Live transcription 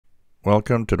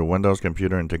Welcome to the Windows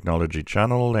Computer and Technology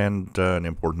channel, and an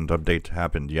important update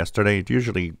happened yesterday. It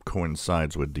usually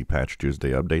coincides with the Patch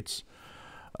Tuesday updates.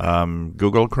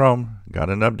 Google Chrome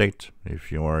got an update.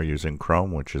 If you are using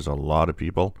Chrome, which is a lot of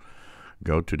people,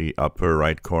 go to the upper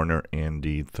right corner in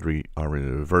the three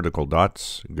vertical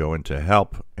dots, go into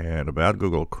Help and About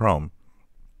Google Chrome.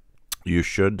 You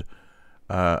should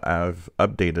have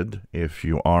updated, if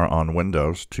you are on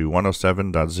Windows, to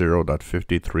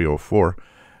 107.0.5304.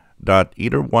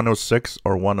 Either 106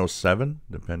 or 107,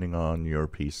 depending on your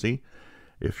PC.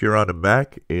 If you're on a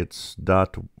Mac, it's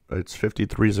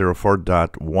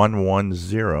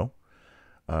 5304.110.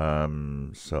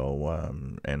 And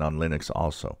on Linux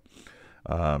also.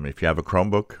 If you have a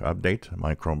Chromebook update,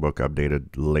 my Chromebook updated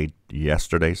late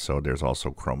yesterday, so there's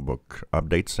also Chromebook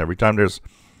updates. Every time there's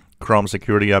Chrome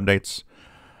security updates,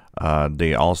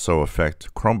 they also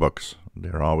affect Chromebooks.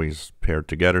 They're always paired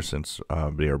together since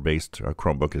they are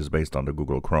Chromebook is based on the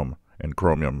Google Chrome and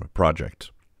Chromium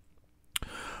project.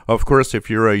 Of course, if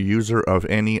you're a user of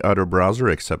any other browser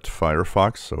except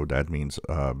Firefox, so that means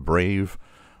Brave,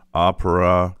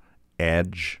 Opera,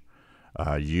 Edge,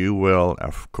 you will,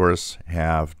 of course,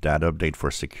 have that update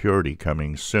for security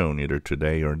coming soon, either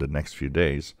today or in the next few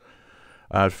days.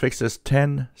 It fixes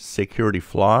 10 security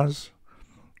flaws.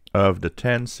 Of the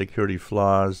 10 security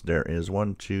flaws, there is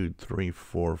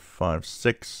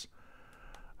 6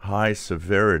 high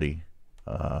severity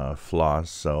flaws.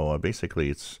 So basically,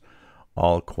 it's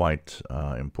all quite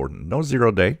important. No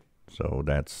 0-day, so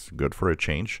that's good for a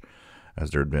change, as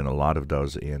there have been a lot of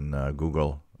those in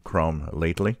Google Chrome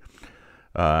lately.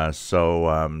 There's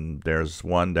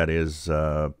one that is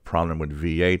a problem with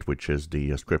V8, which is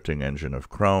the scripting engine of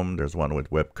Chrome. There's one with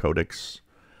web codecs.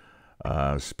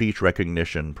 Speech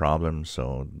recognition problem,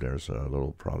 so there's a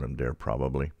little problem there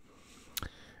probably.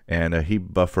 And a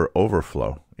heap buffer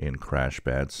overflow in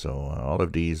CrashPad. So all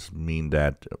of these mean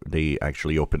that they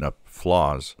actually open up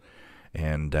flaws,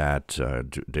 and that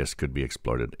this could be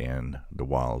exploited in the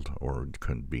wild, or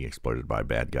could be exploited by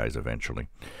bad guys eventually.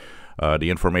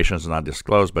 The information is not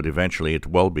disclosed, but eventually it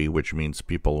will be, which means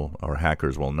people or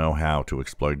hackers will know how to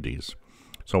exploit these.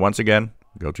 So once again,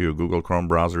 go to your Google Chrome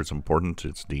browser. It's important.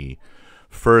 It's the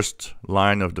first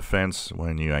line of defense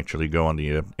when you actually go on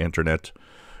the internet.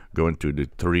 Go into the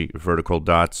three vertical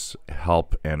dots,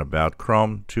 Help and About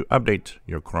Chrome, to update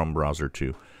your Chrome browser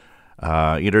to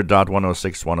either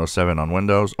 .106, 107 on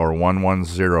Windows or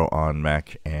 110 on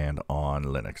Mac and on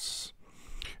Linux.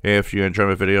 If you enjoy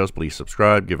my videos, please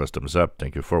subscribe, give us thumbs up.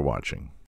 Thank you for watching.